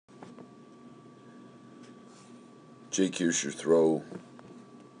Jake, here's your throw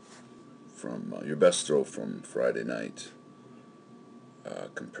from your best throw from Friday night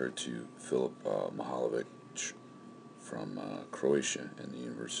compared to Filip Mahalovic from Croatia and the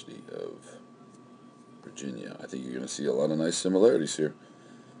University of Virginia. I think you're going to see a lot of nice similarities here.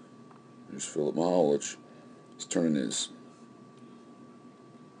 Here's Filip Mahalovic. He's turning his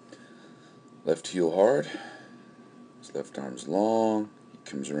left heel hard. His left arm's long. He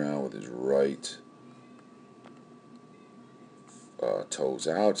comes around with his right toes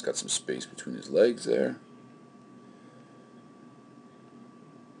out. He's got some space between his legs there.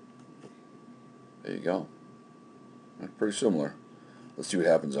 There you go. Pretty similar. Let's see what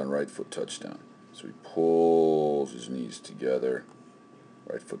happens on right foot touchdown. So he pulls his knees together.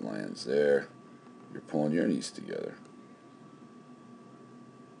 Right foot lands there. You're pulling your knees together.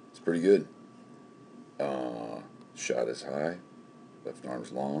 It's pretty good. Shot is high. Left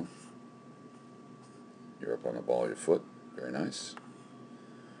arm's long. You're up on the ball of your foot. Very nice.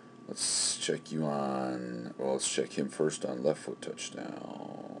 Let's check you on, well, let's check him first on left foot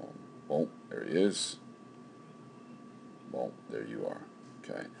touchdown. Boom, there he is. Boom, there you are.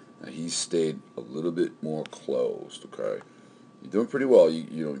 Okay. Now he's stayed a little bit more closed, okay? You're doing pretty well.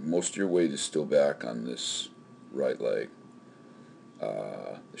 You know, most of your weight is still back on this right leg.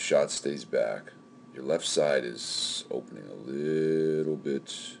 The shot stays back. Your left side is opening a little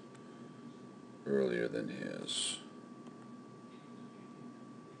bit earlier than his.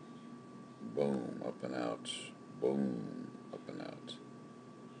 Boom, up and out. Boom, up and out.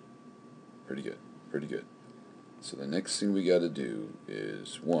 Pretty good, pretty good. So the next thing we got to do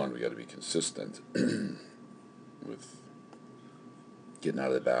is, one, we got to be consistent with getting out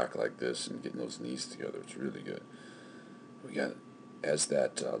of the back like this and getting those knees together. It's really good. We got, as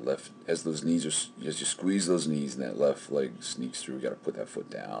those knees are, as you squeeze those knees and that left leg sneaks through, we got to put that foot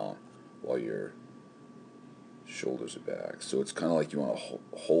down while your shoulders are back. So it's kind of like you want to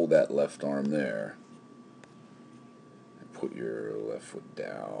hold that left arm there and put your left foot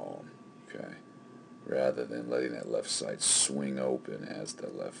down, okay, rather than letting that left side swing open as the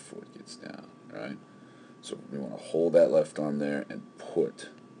left foot gets down, all right? So we want to hold that left arm there and put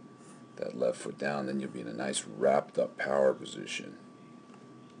that left foot down. Then you'll be in a nice wrapped up power position.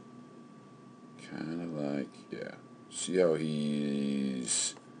 Kind of like, yeah. See how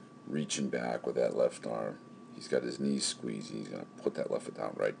he's reaching back with that left arm? He's got his knees squeezed. He's going to put that left foot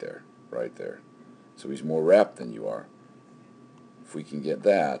down right there, right there. So he's more wrapped than you are. If we can get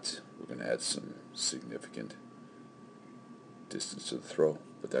that, we're going to add some significant distance to the throw.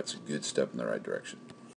 But that's a good step in the right direction.